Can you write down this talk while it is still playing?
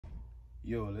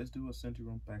Yo, let's do a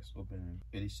Centurion packs opening.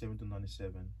 87 to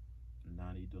 97,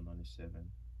 90 to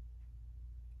 97.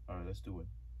 Alright, let's do it.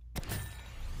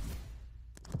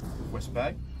 For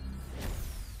Spec.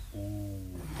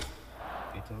 Ooh.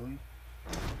 Italy.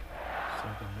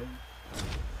 Something maybe.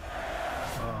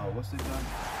 What's the guy?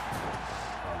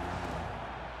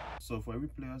 So for every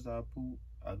players that I pull,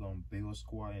 I'm gonna build a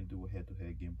squad and do a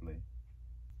head-to-head gameplay.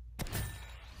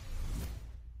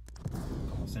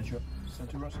 Come on,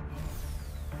 Centurions.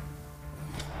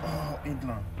 Oh,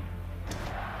 England.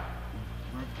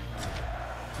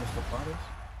 Crystal Palace.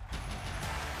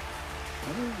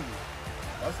 Ooh,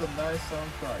 that's a nice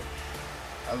soundtrack.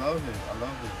 I love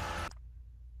it.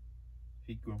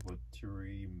 He going for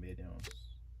 3 millions.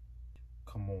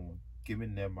 Come on, give me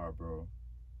Neymar, bro.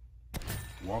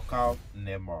 Walk out,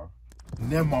 Neymar.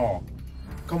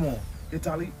 Come on,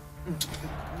 Italy.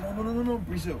 No,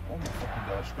 Brazil. Oh my fucking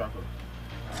god, Scrapper.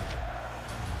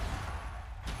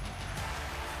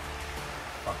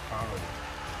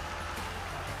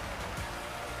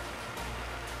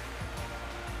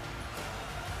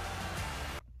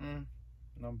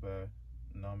 Not bad.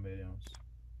 9 millions.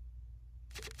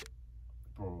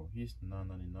 Bro, he's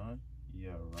 9.99.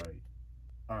 Yeah, right.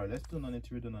 Alright, let's do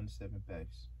 93 to 97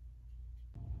 packs.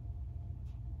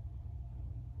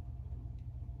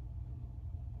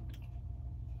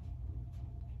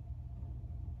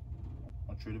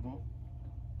 Untradeable.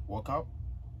 Walk out.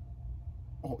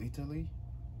 Oh, Italy.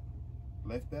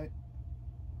 Left back.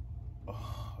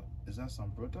 Oh, is that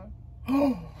some brother?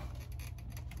 Oh!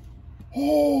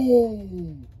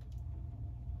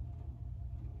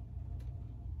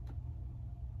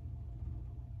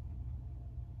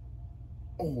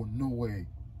 Oh, no way.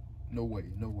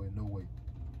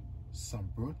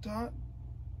 Sambrota?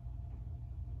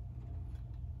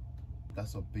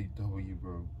 That's a big W,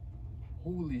 bro.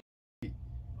 Holy shit.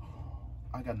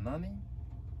 I got 90,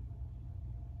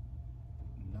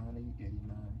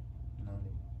 89,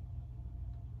 90.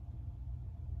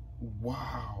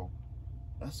 Wow.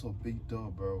 That's a big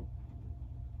dub, bro.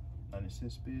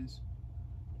 96 speeds,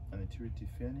 93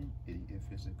 defending, 88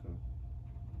 physical.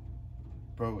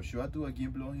 Bro, should I do a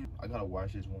gameplay on him? I gotta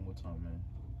watch this one more time, man.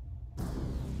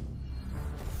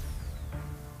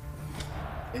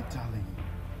 Italy.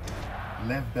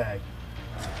 Left back.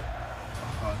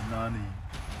 Nani.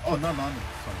 Oh, not Nani.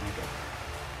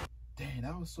 Dang,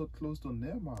 that was so close to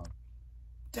Neymar.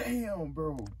 Damn,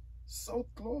 bro. So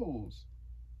close.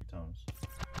 3 times.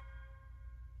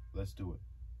 Let's do it.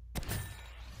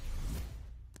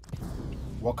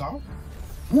 Walk out.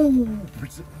 Woo!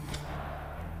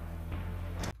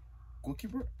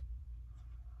 Goalkeeper?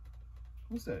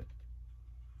 Who's that?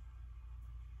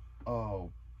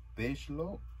 Oh,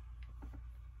 Beshlo?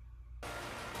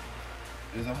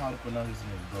 Is that how to pronounce his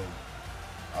name, bro?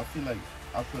 I feel like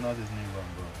I pronounced his name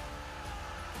wrong, bro.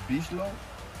 Bishlo?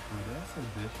 Bro, did I say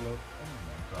Bishlo? Oh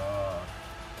my god.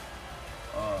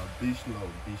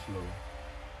 Bishlo.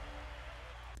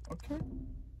 Okay.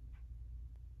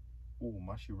 Oh,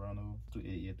 Mashirano to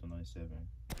 88 to 97.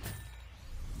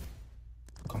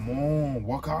 Come on,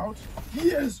 walk out.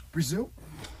 Yes, Brazil.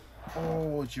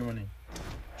 Oh, Germany.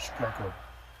 Scracker.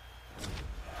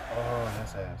 Oh,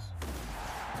 that's ass.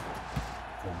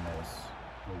 Gomez.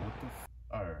 Bro, what the f?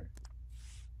 Alright.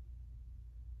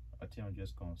 I think I'm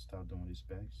just gonna stop doing these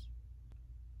packs.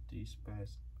 These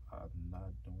packs are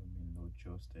not doing me no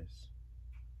justice.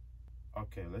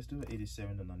 Okay, let's do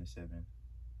 87 to 97.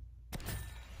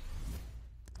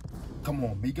 Come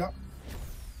on, Miga.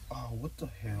 Oh, what the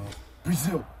hell?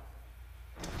 Brazil.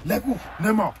 Level.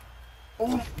 Neymar.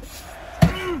 Oh.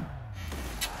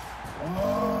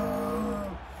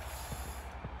 Oh.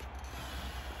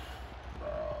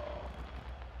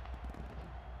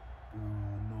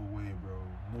 No way, bro.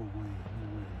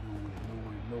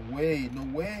 No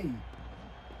way.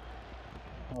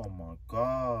 Oh my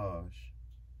gosh.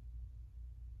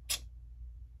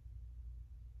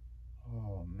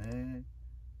 Oh man.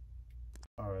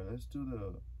 Alright, let's do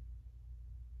the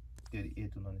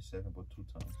 88 to 97 for 2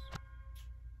 times.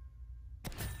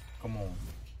 Come on.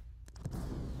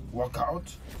 Walk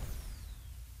out.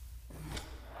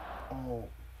 Oh,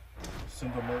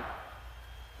 single mate.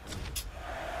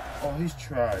 Oh, he's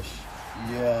trash.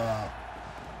 Yeah.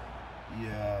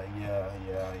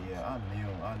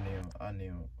 I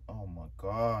knew. Oh my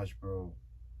gosh, bro.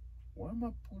 Why am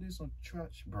I putting this on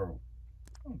trash, bro?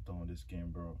 I'm done with this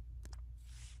game, bro.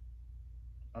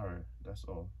 Alright, that's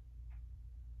all.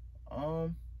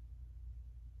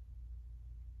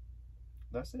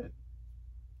 That's it.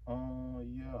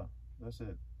 Yeah, that's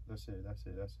it.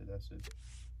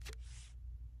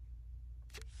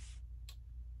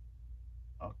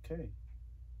 Okay.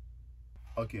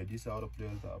 Okay, these are all the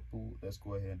players that I pulled. Let's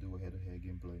go ahead and do a head-to-head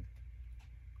gameplay.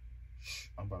 Shh,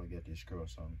 I'm about to get this girl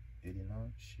son.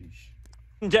 89?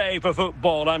 Sheesh. Day for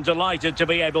football, I'm delighted to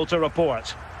be able to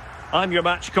report. I'm your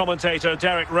match commentator,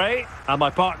 Derek Ray, and my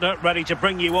partner, ready to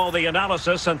bring you all the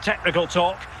analysis and technical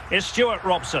talk, is Stuart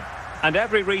Robson. And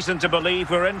every reason to believe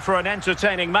we're in for an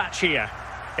entertaining match here.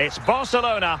 It's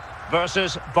Barcelona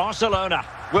versus Barcelona.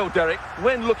 Well, Derek,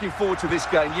 when looking forward to this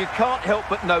game, you can't help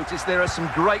but notice there are some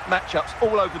great matchups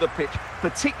all over the pitch,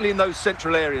 particularly in those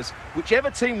central areas. Whichever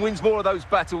team wins more of those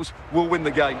battles will win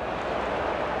the game.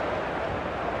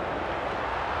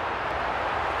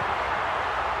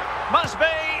 Must be!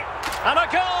 And a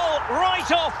goal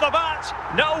right off the bat.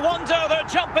 No wonder they're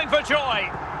jumping for joy.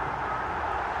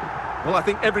 Well, I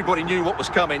think everybody knew what was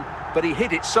coming, but he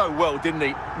hit it so well, didn't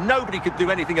he? Nobody could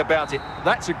do anything about it.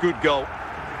 That's a good goal.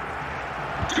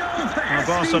 Well,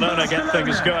 Barcelona get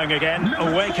things going again.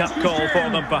 A wake-up call for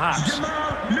them, perhaps.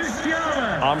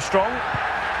 Armstrong.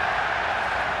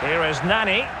 Here is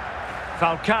Nani.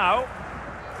 Falcao.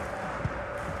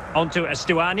 Onto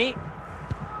Estuani.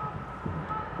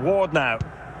 Ward now.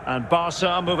 And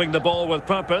Barca moving the ball with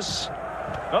purpose.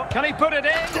 Oh, can he put it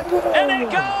in? In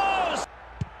it goes!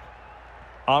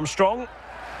 Armstrong.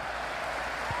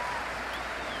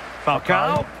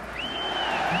 Falcao.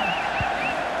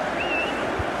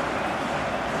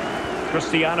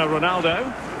 Cristiano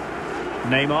Ronaldo.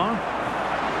 Neymar.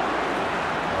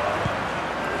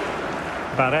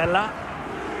 Barella.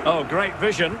 Oh, great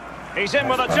vision. He's in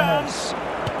with a chance.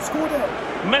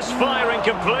 Misfiring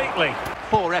completely.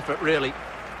 Poor effort, really.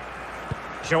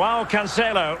 Joao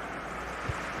Cancelo.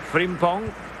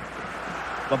 Frimpong.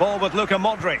 The ball with Luka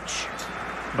Modric.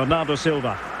 Bernardo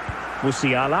Silva.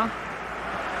 Musiala.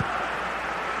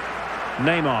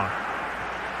 Neymar.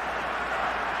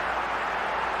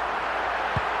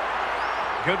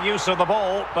 Good use of the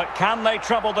ball, but can they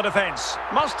trouble the defence?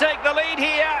 Must take the lead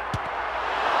here.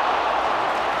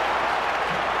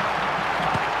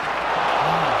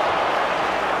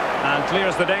 And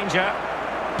clears the danger.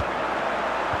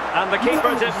 And the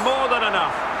keeper did more than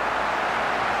enough.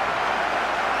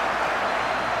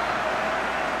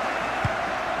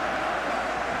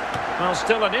 Well,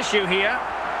 still an issue here.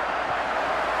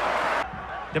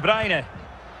 De Bruyne.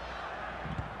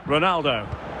 Ronaldo.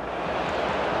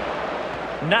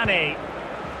 Nani.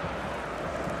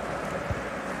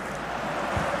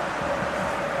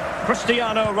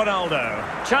 Cristiano Ronaldo.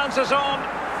 Chances on.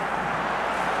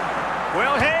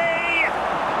 Will he?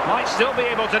 Might still be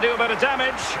able to do a bit of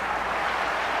damage.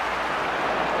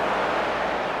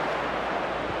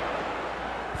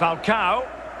 Falcao.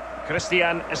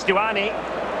 Christian Estuani.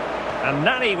 And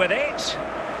Nani with it.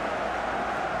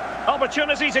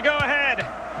 Opportunity to go ahead.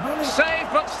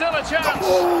 Save, but still a chance.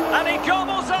 And he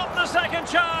gobbles up the second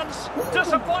chance.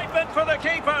 Disappointment for the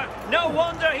keeper. No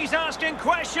wonder he's asking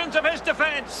questions of his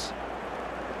defence.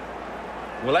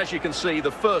 Well, as you can see,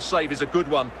 the first save is a good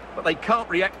one, but they can't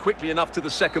react quickly enough to the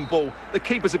second ball. The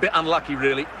keeper's a bit unlucky,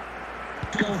 really.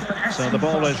 So the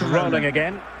ball is rolling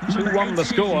again. 2-1 the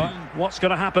score. What's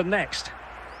going to happen next?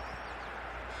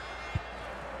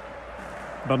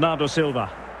 Bernardo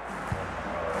Silva.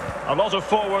 A lot of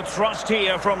forward thrust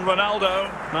here from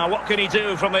Ronaldo. Now what can he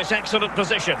do from this excellent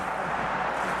position?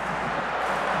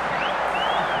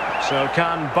 So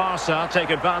can Barca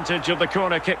take advantage of the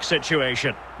corner kick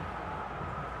situation?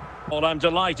 Well, I'm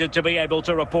delighted to be able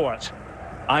to report.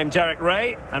 I'm Derek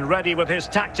Ray, and ready with his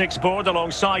tactics board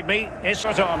alongside me is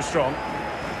Armstrong.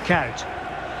 Count.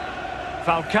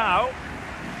 Falcao.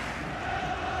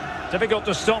 Difficult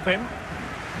to stop him.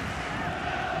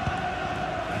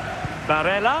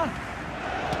 Barella.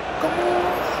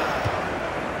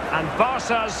 And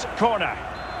Barca's corner.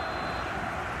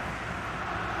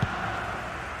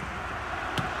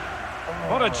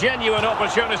 What a genuine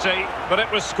opportunity, but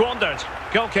it was squandered.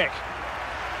 Goal kick.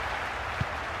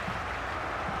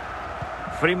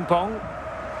 Frimpong.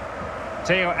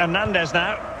 Theo Hernandez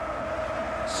now.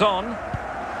 Son.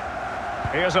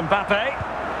 Here's Mbappe.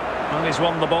 And he's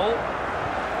won the ball.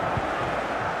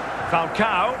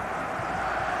 Falcao.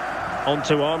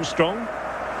 Onto Armstrong.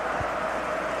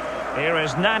 Here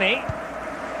is Nani.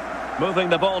 Moving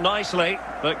the ball nicely,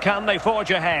 but can they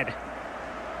forge ahead?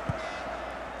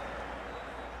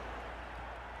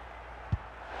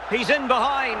 He's in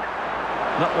behind.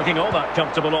 Not looking all that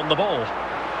comfortable on the ball.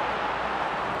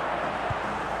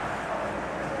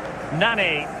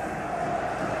 Nani.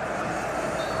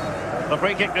 The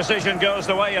free kick decision goes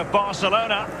the way of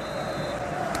Barcelona.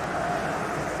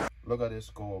 Look at this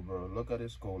goal, bro. Look at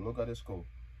this goal. Look at this goal.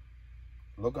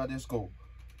 Look at this goal.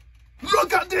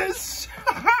 Look at this!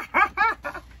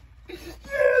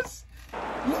 Yes!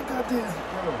 Look at this,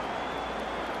 bro.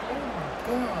 Oh my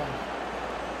God.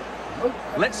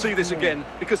 Let's see this again,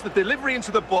 because the delivery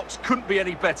into the box couldn't be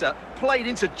any better. Played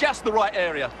into just the right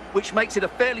area, which makes it a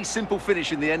fairly simple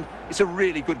finish in the end. It's a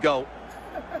really good goal.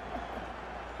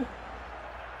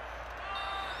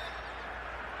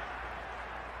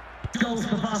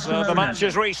 So the match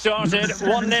is restarted.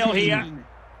 1-0 here.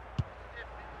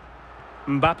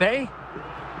 Mbappe.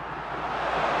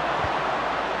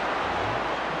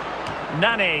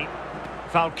 Nani.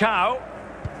 Falcao.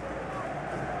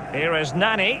 Here is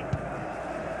Nani.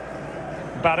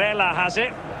 Barella has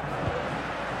it.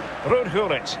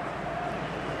 Rudhurit.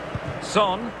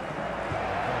 Son.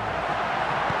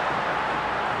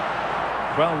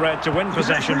 Well read to win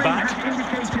possession back.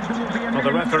 Well,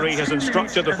 the referee has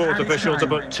instructed the fourth official to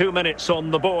put 2 minutes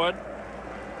on the board.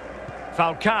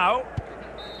 Falcao.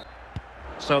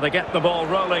 So they get the ball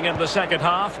rolling in the second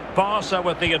half. Barca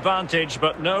with the advantage,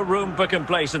 but no room for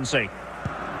complacency.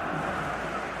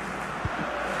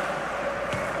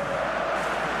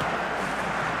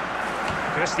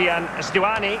 Christian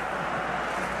Stuani.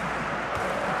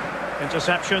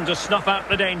 Interception to snuff out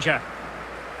the danger.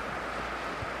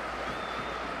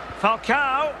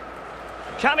 Falcao.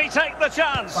 Can he take the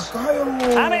chance?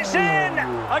 And it's in!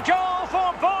 A goal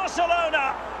for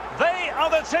Barcelona. They are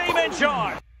the team in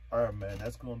charge. All right, man.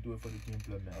 That's going to do it for the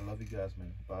gameplay, man. I love you guys,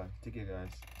 man. Bye. Take care, guys.